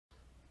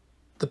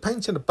The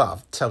painting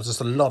above tells us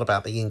a lot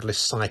about the English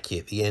psyche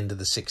at the end of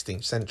the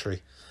 16th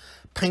century.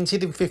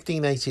 Painted in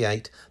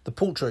 1588, the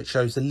portrait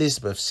shows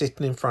Elizabeth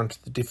sitting in front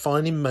of the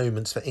defining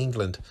moments for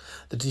England,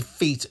 the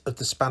defeat of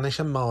the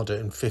Spanish Armada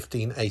in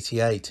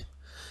 1588.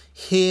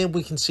 Here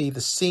we can see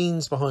the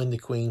scenes behind the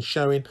Queen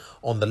showing,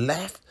 on the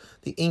left,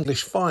 the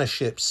English fire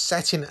ships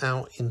setting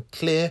out in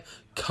clear,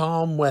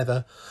 calm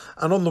weather,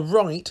 and on the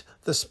right,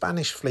 the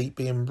Spanish fleet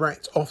being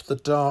wrecked off the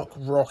dark,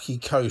 rocky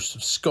coast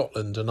of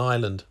Scotland and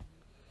Ireland.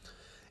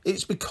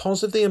 It's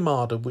because of the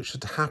Armada which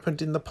had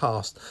happened in the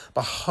past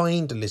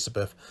behind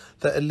Elizabeth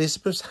that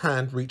Elizabeth's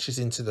hand reaches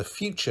into the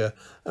future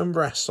and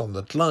rests on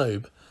the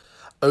globe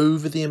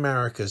over the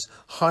Americas,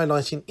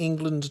 highlighting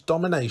England's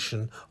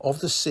domination of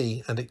the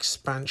sea and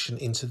expansion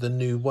into the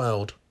New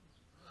World.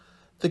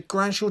 The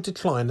gradual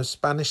decline of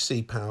Spanish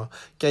sea power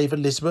gave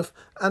Elizabeth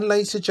and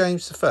later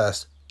James I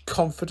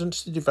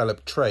confidence to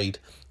develop trade,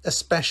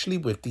 especially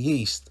with the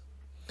East.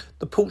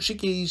 The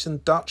Portuguese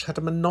and Dutch had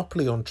a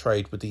monopoly on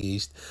trade with the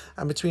East,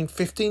 and between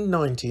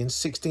 1590 and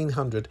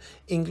 1600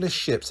 English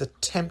ships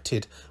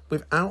attempted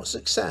without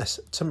success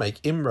to make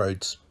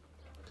inroads.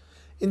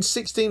 In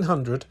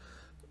 1600,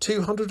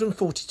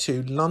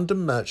 242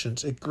 London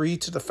merchants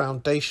agreed to the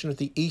foundation of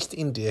the East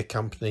India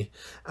Company,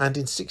 and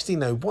in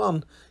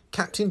 1601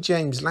 Captain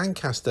James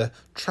Lancaster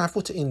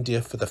travelled to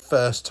India for the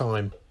first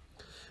time.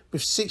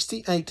 With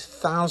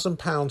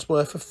 £68,000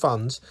 worth of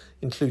funds,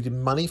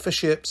 including money for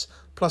ships,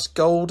 plus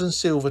gold and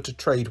silver to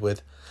trade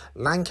with,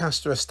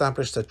 Lancaster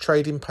established a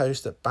trading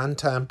post at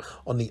Bantam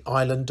on the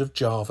island of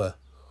Java.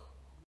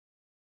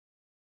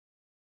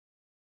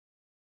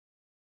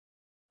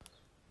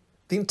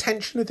 The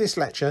intention of this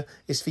lecture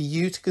is for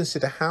you to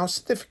consider how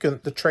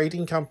significant the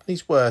trading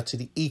companies were to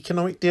the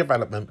economic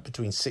development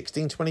between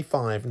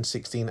 1625 and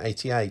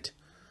 1688.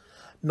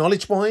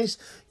 Knowledge-wise,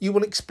 you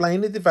will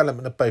explain the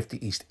development of both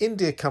the East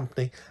India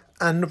Company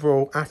and the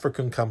Royal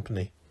African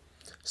Company.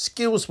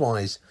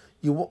 Skills-wise,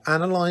 you will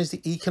analyse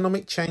the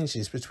economic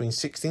changes between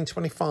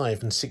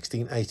 1625 and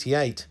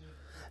 1688.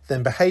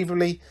 Then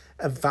behaviourally,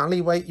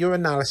 evaluate your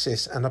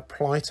analysis and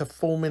apply to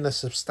forming a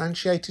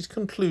substantiated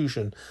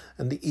conclusion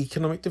and the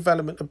economic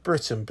development of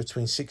Britain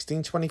between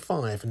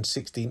 1625 and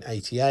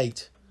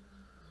 1688.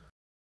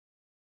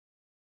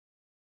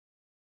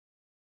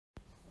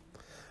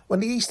 When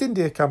the East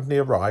India Company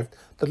arrived,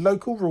 the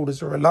local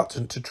rulers were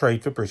reluctant to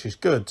trade for British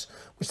goods,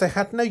 which they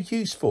had no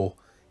use for.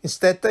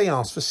 Instead, they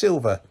asked for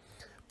silver,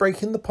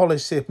 breaking the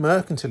policy of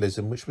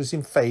mercantilism which was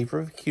in favour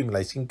of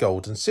accumulating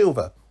gold and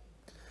silver.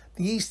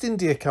 The East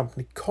India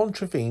Company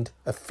contravened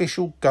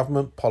official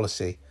government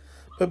policy,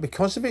 but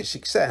because of its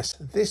success,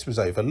 this was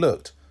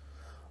overlooked.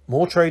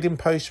 More trading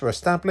posts were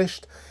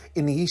established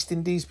in the East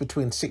Indies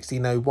between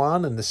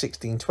 1601 and the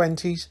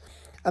 1620s,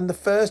 and the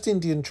first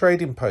Indian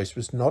trading post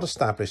was not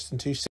established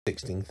until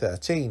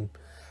 1613.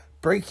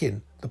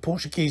 Breaking the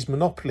Portuguese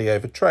monopoly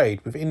over trade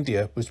with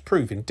India was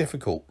proving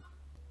difficult.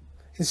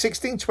 In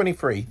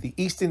 1623, the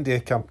East India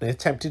Company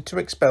attempted to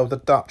expel the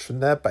Dutch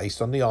from their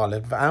base on the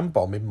island of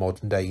Ambon in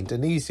modern-day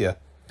Indonesia.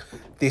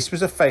 This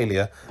was a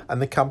failure,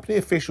 and the company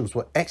officials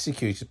were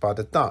executed by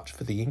the Dutch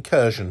for the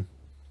incursion.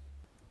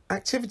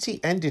 Activity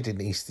ended in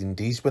the East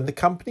Indies when the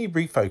company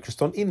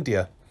refocused on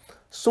India.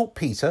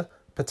 Saltpetre,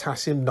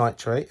 potassium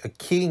nitrate, a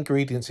key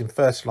ingredients in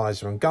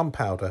fertiliser and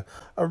gunpowder,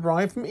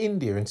 arrived from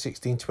India in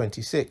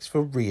 1626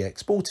 for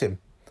re-exporting.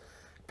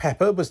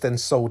 Pepper was then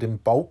sold in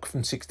bulk from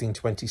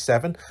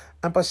 1627,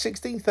 and by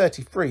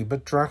 1633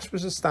 Madras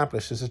was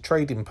established as a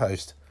trading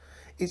post.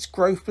 Its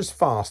growth was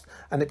fast,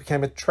 and it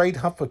became a trade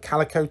hub for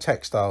calico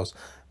textiles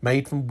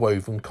made from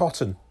woven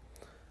cotton.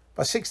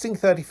 By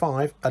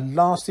 1635 a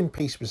lasting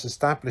peace was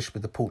established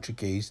with the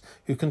Portuguese,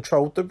 who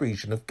controlled the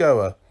region of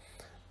Goa.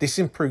 This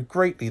improved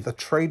greatly the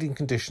trading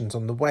conditions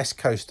on the west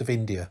coast of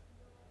India.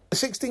 The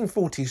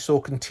 1640s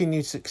saw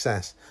continued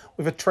success,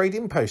 with a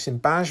trading post in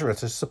Basra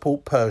to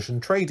support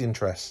Persian trade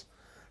interests.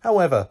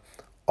 However,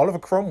 Oliver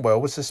Cromwell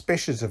was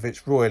suspicious of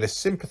its royalist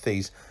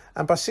sympathies,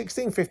 and by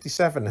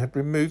 1657 had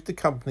removed the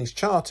company's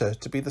charter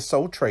to be the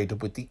sole trader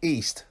with the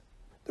East.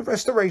 The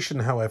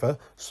Restoration, however,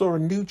 saw a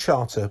new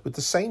charter with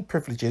the same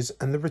privileges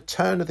and the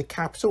return of the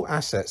capital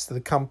assets to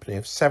the company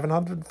of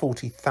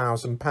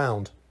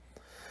 £740,000.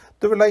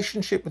 The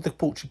relationship with the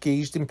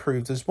Portuguese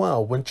improved as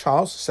well when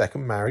Charles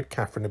II married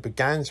Catherine of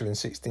Braganza in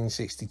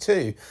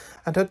 1662,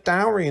 and her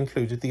dowry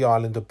included the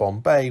island of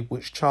Bombay,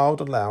 which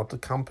Charles allowed the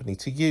company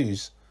to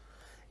use.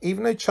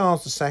 Even though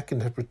Charles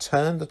II had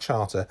returned the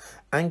charter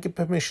and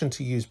given permission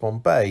to use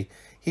Bombay,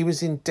 he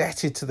was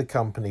indebted to the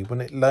company when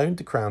it loaned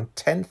the Crown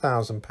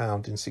 £10,000 in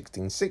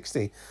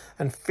 1660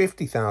 and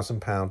 £50,000 in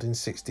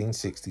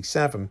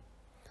 1667.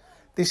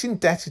 This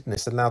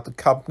indebtedness allowed the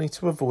company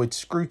to avoid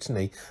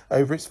scrutiny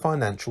over its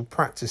financial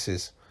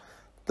practices.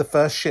 The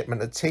first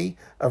shipment of tea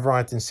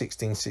arrived in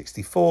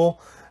 1664,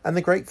 and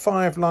the Great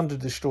Fire of London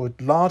destroyed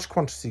large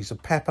quantities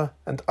of pepper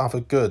and other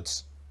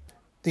goods.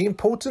 The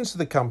importance of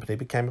the company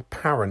became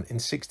apparent in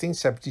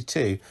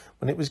 1672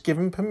 when it was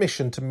given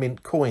permission to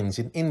mint coins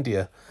in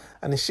India,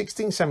 and in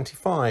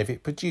 1675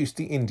 it produced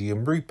the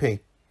Indian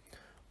rupee.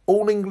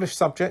 All English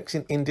subjects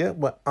in India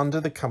were under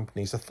the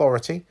company's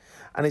authority,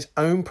 and its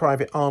own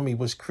private army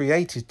was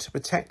created to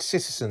protect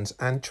citizens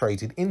and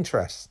trading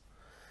interests.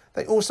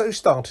 They also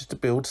started to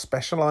build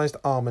specialised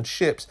armoured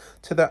ships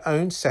to their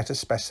own set of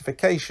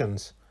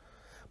specifications.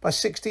 By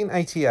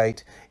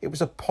 1688, it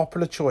was a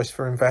popular choice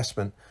for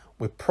investment,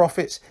 with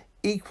profits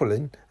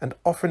equaling and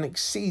often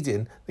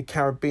exceeding the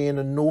Caribbean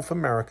and North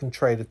American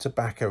trade of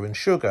tobacco and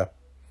sugar.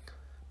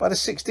 By the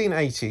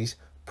 1680s,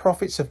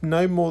 profits of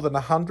no more than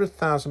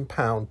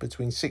 £100,000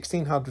 between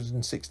 1600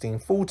 and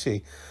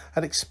 1640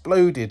 had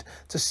exploded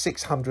to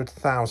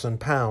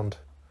 £600,000.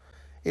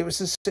 It was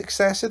the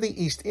success of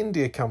the East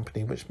India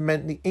Company which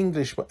meant the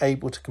English were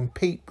able to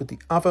compete with the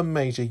other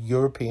major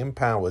European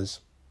powers.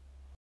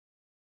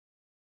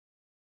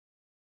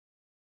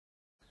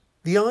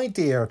 The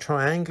idea of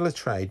triangular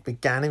trade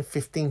began in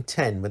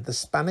 1510 when the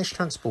Spanish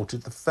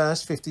transported the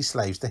first 50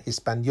 slaves to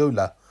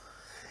Hispaniola.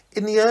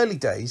 In the early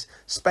days,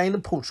 Spain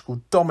and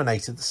Portugal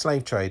dominated the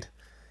slave trade.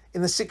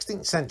 In the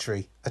 16th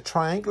century, a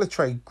triangular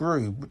trade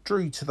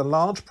drew to the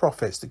large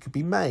profits that could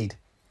be made.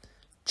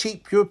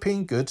 Cheap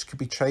European goods could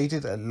be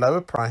traded at lower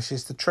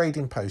prices to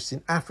trading posts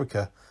in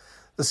Africa.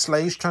 The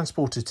slaves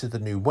transported to the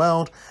New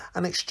World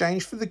and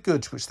exchanged for the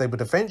goods which they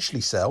would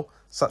eventually sell,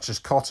 such as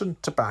cotton,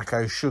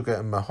 tobacco, sugar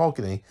and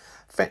mahogany,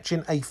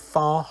 fetching a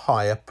far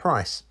higher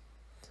price.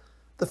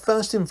 The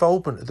first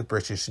involvement of the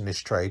British in this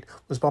trade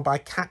was by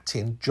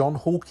Captain John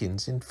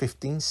Hawkins in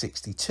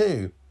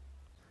 1562.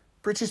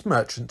 British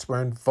merchants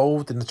were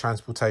involved in the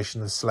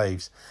transportation of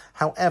slaves.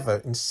 However,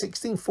 in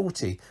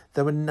 1640,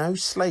 there were no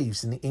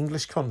slaves in the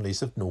English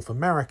colonies of North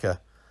America.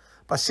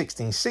 By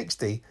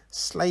 1660,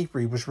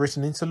 slavery was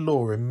written into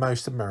law in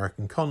most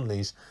American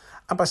colonies,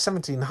 and by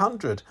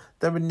 1700,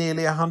 there were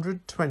nearly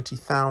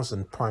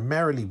 120,000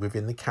 primarily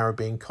within the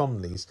Caribbean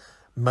colonies,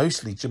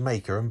 mostly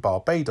Jamaica and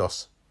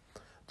Barbados.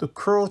 The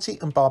cruelty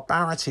and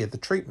barbarity of the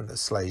treatment of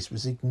slaves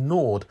was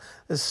ignored,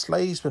 as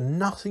slaves were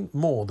nothing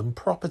more than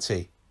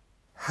property.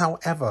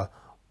 However,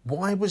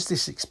 why was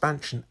this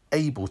expansion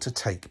able to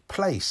take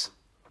place?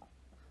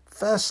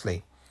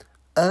 Firstly,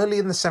 early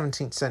in the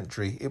 17th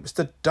century, it was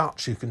the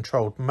Dutch who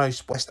controlled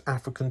most West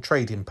African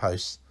trading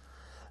posts.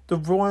 The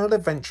Royal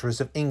Adventurers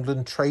of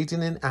England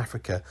trading in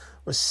Africa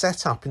was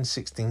set up in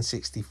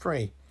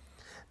 1663.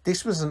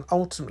 This was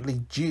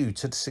ultimately due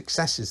to the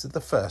successes of the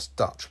First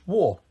Dutch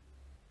War.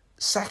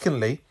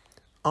 Secondly,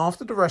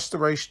 after the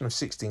Restoration of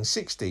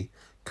 1660,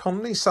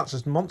 colonies such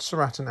as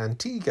Montserrat and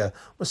Antigua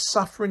were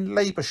suffering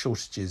labour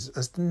shortages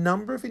as the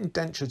number of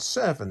indentured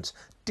servants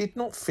did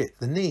not fit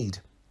the need.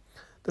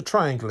 The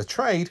triangular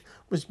trade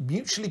was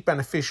mutually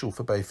beneficial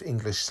for both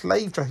English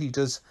slave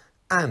traders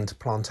and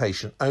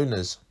plantation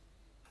owners.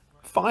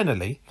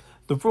 Finally,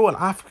 the Royal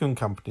African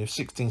Company of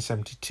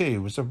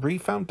 1672 was a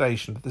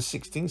refoundation of the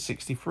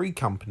 1663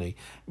 Company,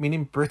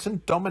 meaning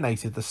Britain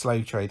dominated the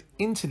slave trade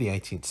into the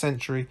 18th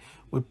century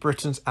with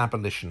Britain's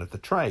abolition of the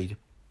trade.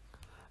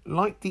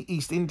 Like the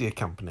East India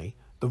Company,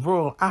 the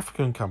Royal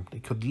African Company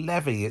could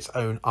levy its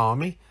own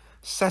army,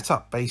 set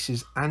up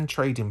bases and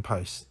trading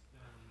posts.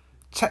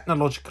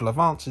 Technological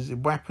advances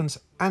in weapons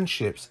and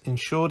ships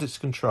ensured its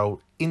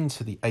control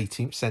into the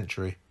 18th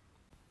century.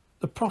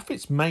 The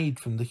profits made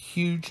from the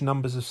huge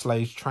numbers of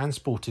slaves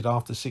transported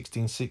after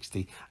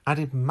 1660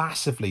 added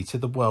massively to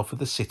the wealth of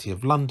the City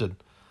of London.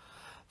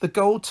 The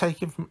gold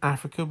taken from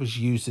Africa was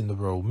used in the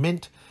Royal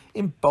Mint,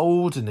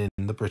 emboldening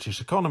the British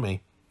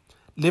economy.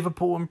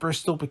 Liverpool and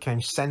Bristol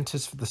became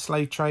centres for the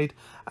slave trade,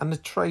 and the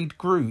trade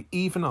grew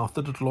even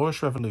after the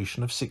Glorious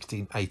Revolution of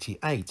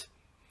 1688.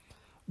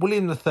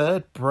 William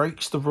III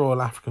breaks the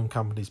Royal African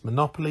Company's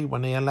monopoly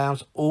when he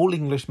allows all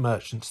English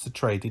merchants to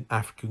trade in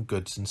African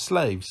goods and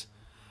slaves.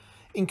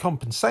 In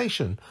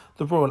compensation,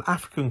 the Royal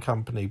African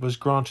Company was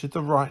granted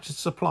the right to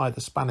supply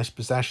the Spanish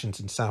possessions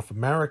in South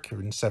America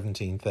in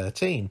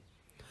 1713,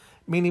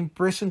 meaning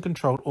Britain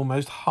controlled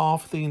almost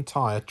half the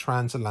entire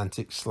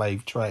transatlantic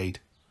slave trade.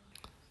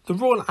 The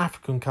Royal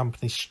African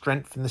Company's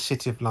strength in the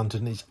City of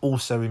London is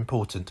also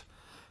important.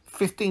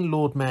 15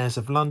 Lord Mayors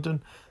of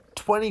London,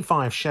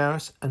 25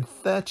 sheriffs and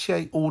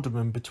 38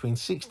 aldermen between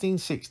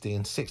 1660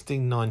 and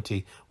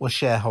 1690 were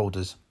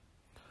shareholders.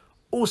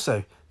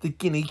 Also, the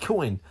guinea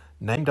coin,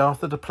 named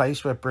after the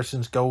place where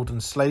Britain's gold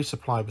and slave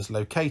supply was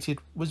located,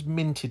 was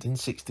minted in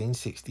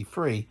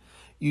 1663,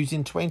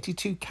 using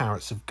 22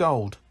 carats of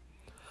gold.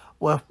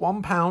 Worth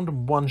 £1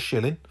 and 1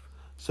 shilling,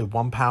 so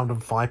 £1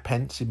 and 5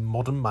 pence in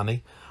modern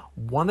money,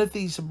 one of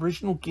these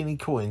original guinea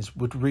coins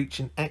would reach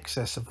in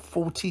excess of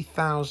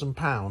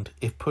 £40,000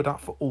 if put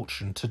up for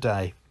auction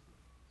today.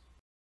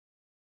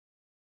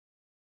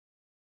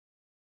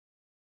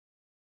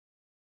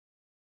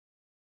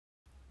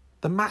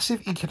 The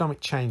massive economic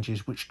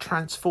changes which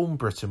transformed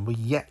Britain were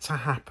yet to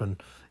happen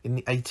in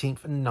the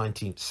 18th and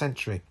 19th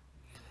century.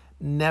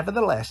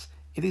 Nevertheless,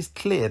 it is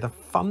clear the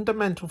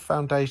fundamental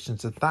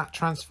foundations of that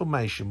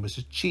transformation was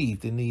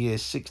achieved in the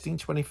years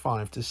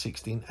 1625 to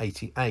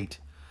 1688.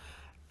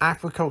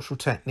 Agricultural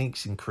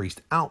techniques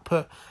increased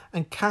output,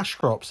 and cash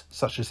crops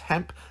such as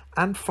hemp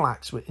and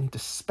flax were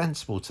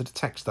indispensable to the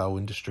textile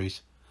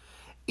industries.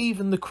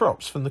 Even the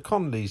crops from the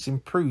colonies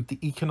improved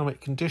the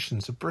economic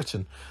conditions of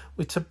Britain,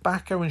 with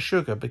tobacco and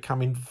sugar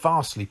becoming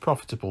vastly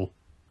profitable.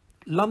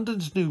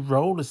 London's new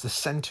role as the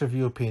centre of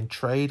European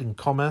trade and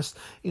commerce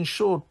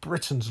ensured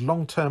Britain's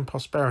long-term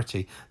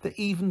prosperity that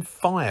even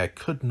fire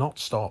could not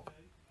stop.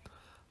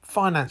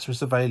 Finance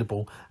was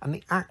available, and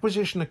the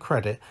acquisition of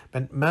credit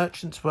meant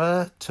merchants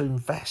were to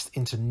invest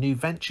into new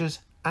ventures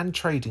and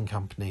trading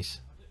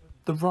companies.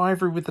 The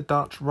rivalry with the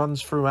Dutch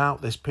runs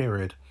throughout this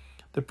period.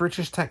 The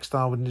British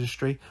textile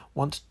industry,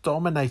 once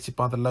dominated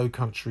by the Low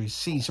Countries,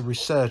 sees a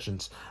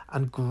resurgence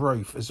and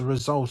growth as a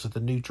result of the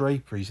new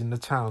draperies in the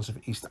towns of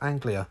East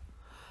Anglia.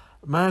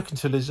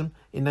 Mercantilism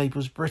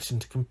enables Britain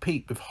to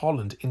compete with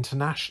Holland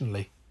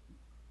internationally.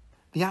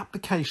 The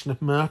application of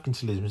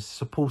mercantilism is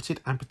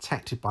supported and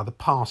protected by the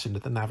passing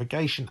of the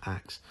Navigation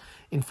Acts,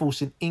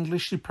 enforcing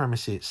English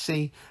supremacy at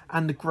sea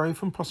and the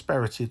growth and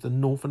prosperity of the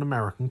Northern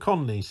American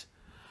colonies.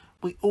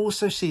 We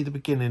also see the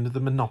beginning of the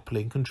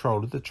monopoly and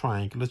control of the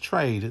triangular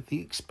trade at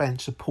the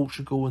expense of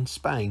Portugal and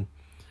Spain.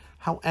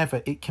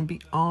 However, it can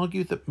be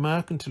argued that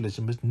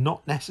mercantilism was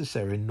not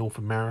necessary in North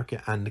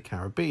America and the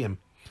Caribbean,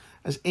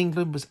 as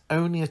England was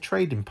only a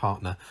trading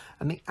partner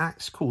and the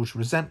Acts caused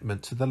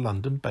resentment to the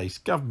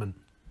London-based government.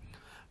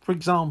 For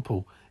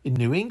example, in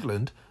New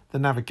England, the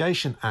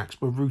Navigation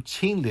Acts were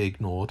routinely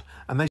ignored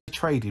and they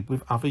traded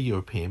with other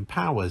European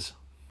powers.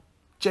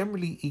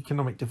 Generally,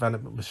 economic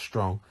development was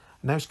strong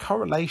and there was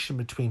correlation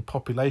between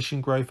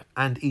population growth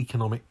and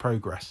economic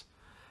progress.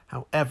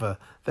 However,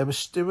 there was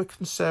still a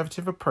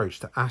conservative approach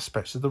to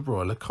aspects of the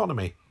royal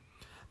economy.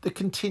 The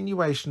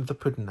continuation of the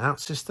put-and-out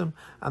system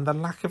and the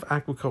lack of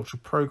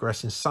agricultural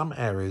progress in some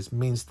areas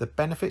means the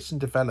benefits and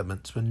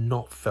developments were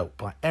not felt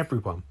by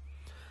everyone.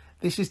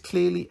 This is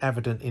clearly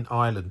evident in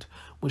Ireland,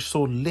 which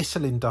saw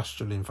little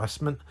industrial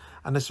investment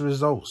and as a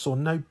result saw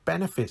no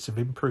benefits of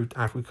improved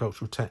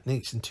agricultural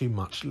techniques until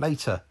much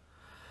later.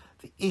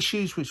 The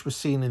issues which were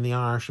seen in the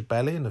Irish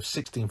Rebellion of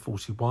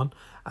 1641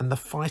 and the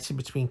fighting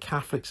between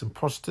Catholics and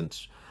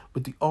Protestants,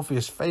 with the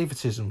obvious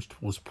favouritism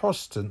towards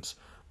Protestants,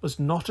 was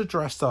not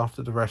addressed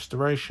after the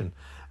Restoration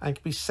and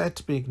can be said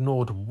to be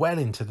ignored well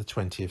into the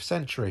 20th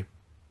century.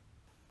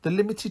 The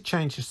limited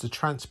changes to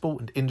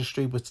transport and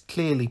industry was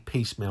clearly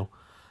piecemeal.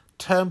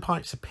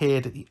 Turnpikes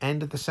appeared at the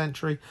end of the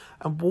century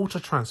and water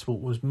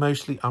transport was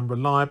mostly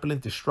unreliable and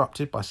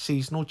disrupted by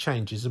seasonal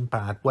changes and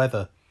bad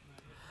weather.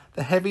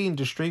 The heavy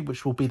industry,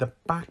 which will be the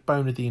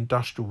backbone of the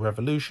Industrial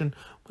Revolution,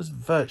 was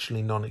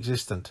virtually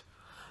non-existent.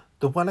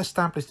 The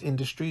well-established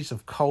industries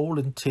of coal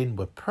and tin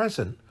were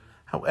present.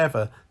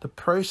 However, the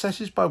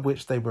processes by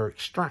which they were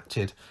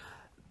extracted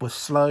were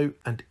slow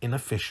and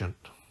inefficient.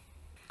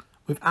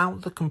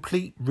 Without the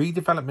complete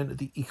redevelopment of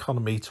the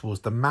economy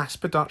towards the mass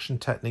production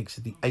techniques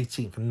of the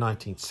 18th and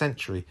 19th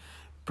century,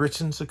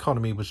 Britain's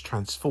economy was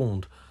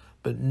transformed,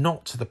 but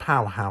not to the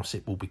powerhouse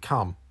it will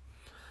become.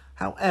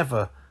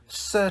 However,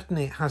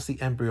 certainly it has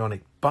the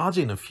embryonic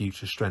budding of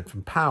future strength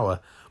and power,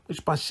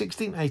 which by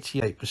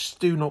 1688 was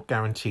still not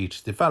guaranteed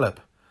to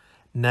develop.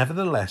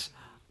 Nevertheless,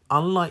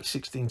 unlike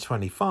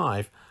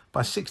 1625, by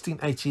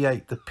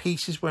 1688 the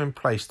pieces were in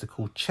place to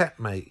call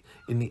checkmate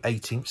in the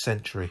 18th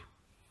century.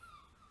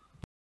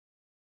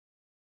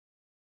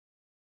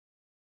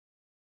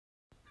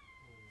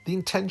 The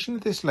intention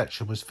of this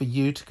lecture was for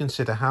you to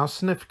consider how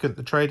significant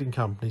the trading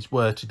companies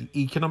were to the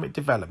economic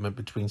development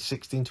between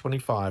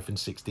 1625 and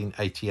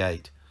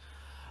 1688.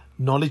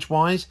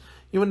 Knowledge-wise,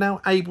 you are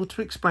now able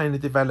to explain the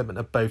development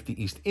of both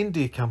the East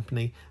India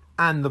Company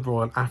and the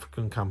Royal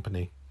African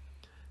Company.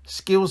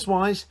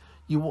 Skills-wise,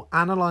 you will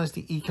analyse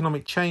the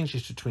economic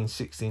changes between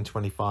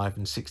 1625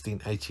 and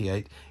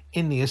 1688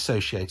 in the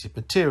associated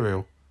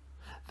material.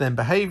 Then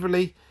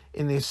behaviourally,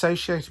 in the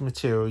associated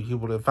material, you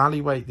will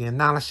evaluate the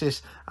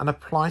analysis and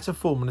apply to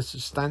form a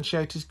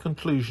substantiated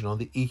conclusion on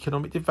the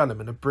economic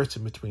development of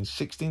Britain between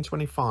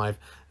 1625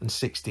 and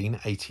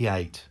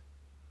 1688.